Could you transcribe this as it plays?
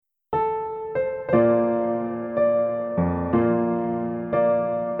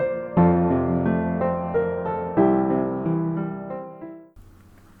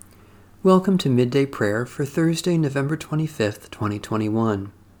Welcome to Midday Prayer for Thursday, November 25th,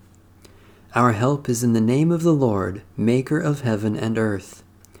 2021. Our help is in the name of the Lord, Maker of heaven and earth.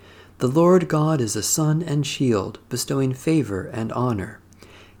 The Lord God is a sun and shield, bestowing favor and honor.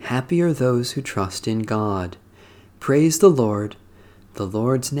 Happy are those who trust in God. Praise the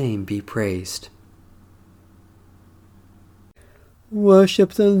Lord's name be praised.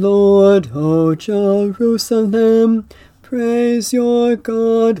 Worship the Lord, O Jerusalem. Praise your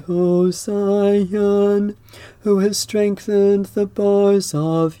God, O Zion, who has strengthened the bars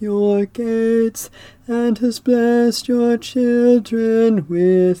of your gates and has blessed your children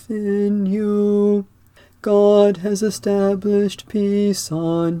within you. God has established peace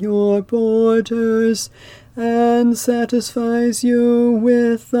on your borders and satisfies you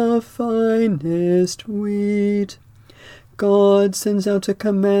with the finest wheat. God sends out a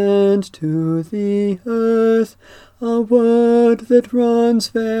command to the earth, a word that runs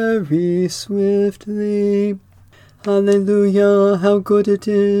very swiftly. Hallelujah, how good it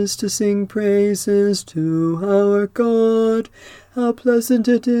is to sing praises to our God. How pleasant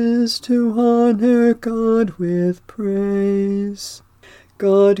it is to honor God with praise.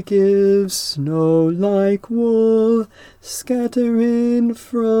 God gives snow like wool, scattering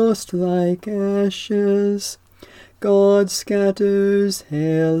frost like ashes. God scatters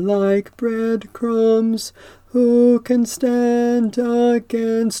hail like breadcrumbs. Who can stand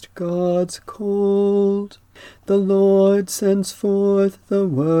against God's cold? The Lord sends forth the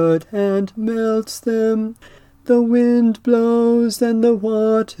word and melts them. The wind blows and the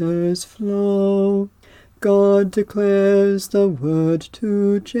waters flow. God declares the word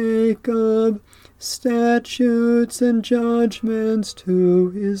to Jacob, statutes and judgments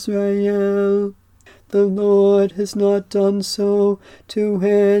to Israel. The Lord has not done so to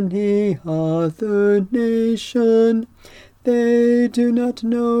any other nation. They do not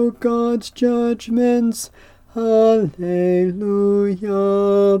know God's judgments. Hallelujah.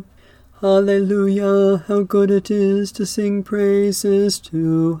 Hallelujah, how good it is to sing praises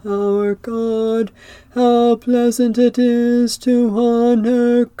to our God. How pleasant it is to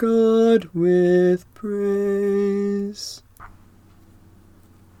honor God with praise.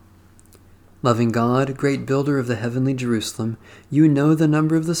 Loving God, great builder of the heavenly Jerusalem, you know the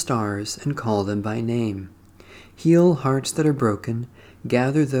number of the stars and call them by name. Heal hearts that are broken,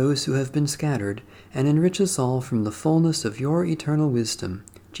 gather those who have been scattered, and enrich us all from the fullness of your eternal wisdom,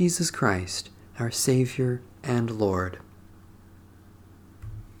 Jesus Christ, our Savior and Lord.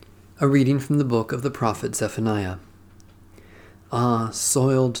 A reading from the book of the prophet Zephaniah. Ah,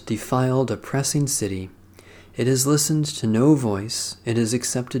 soiled, defiled, oppressing city! It has listened to no voice, it has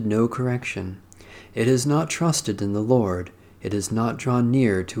accepted no correction. It has not trusted in the Lord, it has not drawn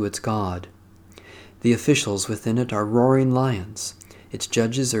near to its God. The officials within it are roaring lions. Its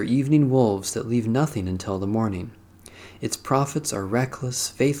judges are evening wolves that leave nothing until the morning. Its prophets are reckless,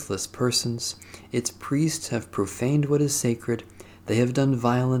 faithless persons. Its priests have profaned what is sacred. They have done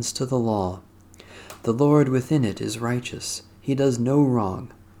violence to the law. The Lord within it is righteous. He does no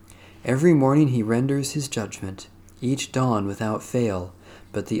wrong. Every morning he renders his judgment, each dawn without fail,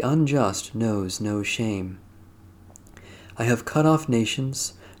 but the unjust knows no shame. I have cut off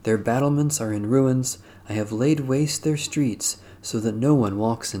nations, their battlements are in ruins. I have laid waste their streets, so that no one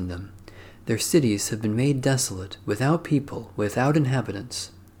walks in them. Their cities have been made desolate, without people, without inhabitants.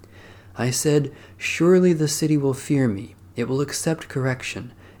 I said, surely the city will fear me, it will accept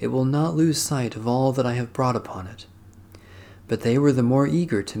correction, it will not lose sight of all that I have brought upon it. But they were the more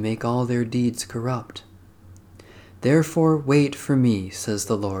eager to make all their deeds corrupt. Therefore wait for me, says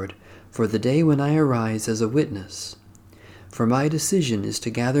the Lord, for the day when I arise as a witness. For my decision is to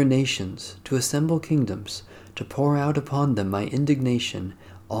gather nations, to assemble kingdoms, to pour out upon them my indignation,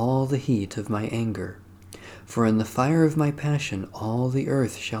 all the heat of my anger. For in the fire of my passion all the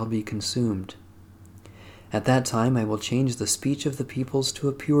earth shall be consumed. At that time I will change the speech of the peoples to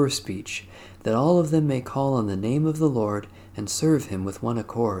a pure speech, that all of them may call on the name of the Lord and serve him with one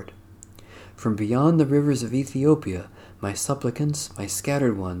accord. From beyond the rivers of Ethiopia, my supplicants, my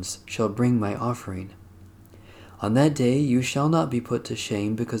scattered ones, shall bring my offering. On that day you shall not be put to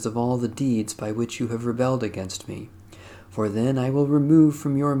shame because of all the deeds by which you have rebelled against me. For then I will remove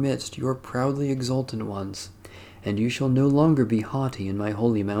from your midst your proudly exultant ones, and you shall no longer be haughty in my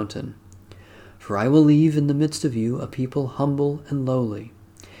holy mountain. For I will leave in the midst of you a people humble and lowly.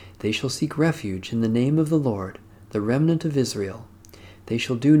 They shall seek refuge in the name of the Lord, the remnant of Israel. They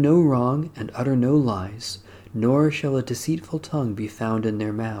shall do no wrong and utter no lies, nor shall a deceitful tongue be found in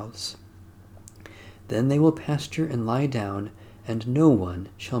their mouths. Then they will pasture and lie down, and no one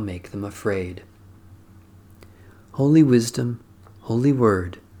shall make them afraid. Holy wisdom, holy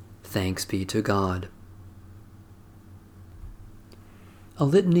word, Thanks be to God. A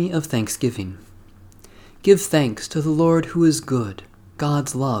Litany of Thanksgiving. Give thanks to the Lord who is good.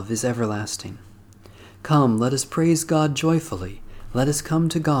 God's love is everlasting. Come, let us praise God joyfully. Let us come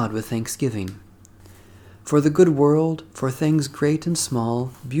to God with thanksgiving. For the good world, for things great and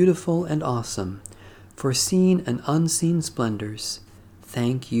small, beautiful and awesome, for seen and unseen splendors,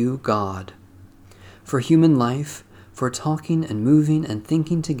 thank you, God. For human life, for talking and moving and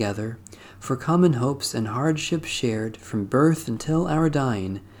thinking together, for common hopes and hardships shared from birth until our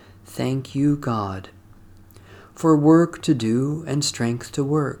dying, thank you, God. For work to do and strength to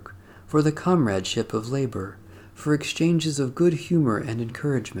work, for the comradeship of labor, for exchanges of good humor and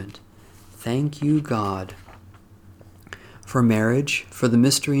encouragement, thank you, God. For marriage, for the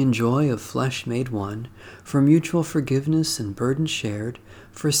mystery and joy of flesh made one, for mutual forgiveness and burden shared,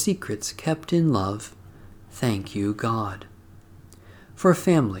 for secrets kept in love, thank you, God. For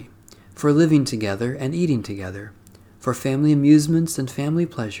family, for living together and eating together, for family amusements and family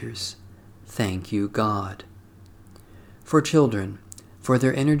pleasures, thank you, God. For children, for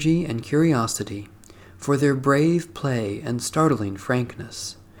their energy and curiosity, for their brave play and startling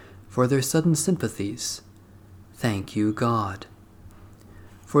frankness, for their sudden sympathies, thank you, God.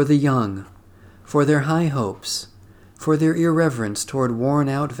 For the young, for their high hopes, for their irreverence toward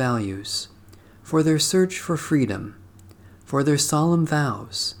worn-out values, for their search for freedom, for their solemn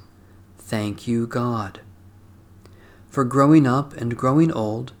vows, thank you, God. For growing up and growing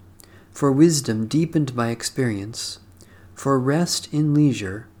old, for wisdom deepened by experience, for rest in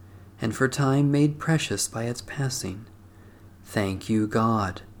leisure, and for time made precious by its passing, thank you,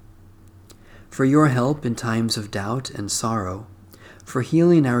 God. For your help in times of doubt and sorrow, for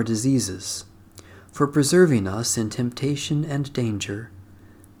healing our diseases, for preserving us in temptation and danger,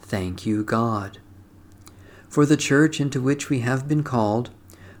 thank you, God. For the church into which we have been called,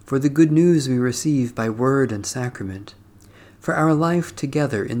 for the good news we receive by word and sacrament, for our life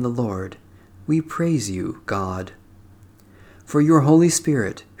together in the Lord, we praise you, God. For your Holy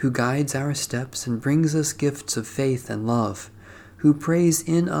Spirit, who guides our steps and brings us gifts of faith and love, who prays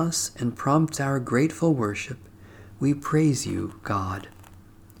in us and prompts our grateful worship, we praise you, God.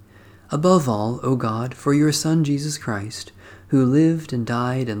 Above all, O God, for your Son Jesus Christ, who lived and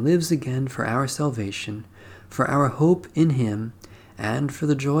died and lives again for our salvation, for our hope in him, and for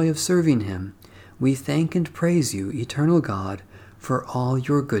the joy of serving him, we thank and praise you, eternal God, for all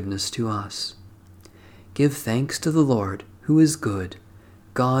your goodness to us. Give thanks to the Lord, who is good.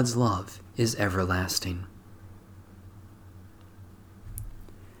 God's love is everlasting.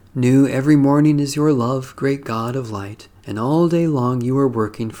 New every morning is your love, great God of light, and all day long you are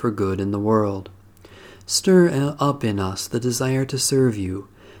working for good in the world. Stir up in us the desire to serve you,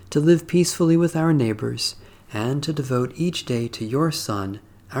 to live peacefully with our neighbors, and to devote each day to your Son,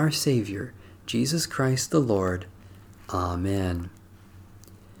 our Savior, Jesus Christ the Lord. Amen.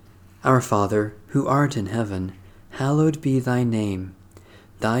 Our Father, who art in heaven, hallowed be thy name.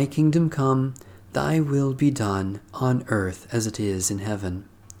 Thy kingdom come, thy will be done, on earth as it is in heaven.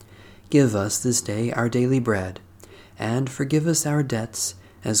 Give us this day our daily bread, and forgive us our debts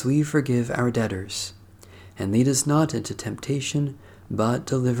as we forgive our debtors. And lead us not into temptation, but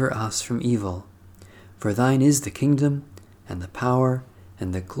deliver us from evil. For thine is the kingdom, and the power,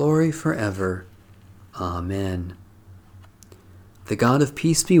 and the glory forever. Amen. The God of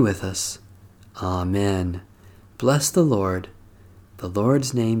peace be with us. Amen. Bless the Lord. The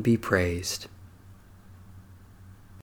Lord's name be praised.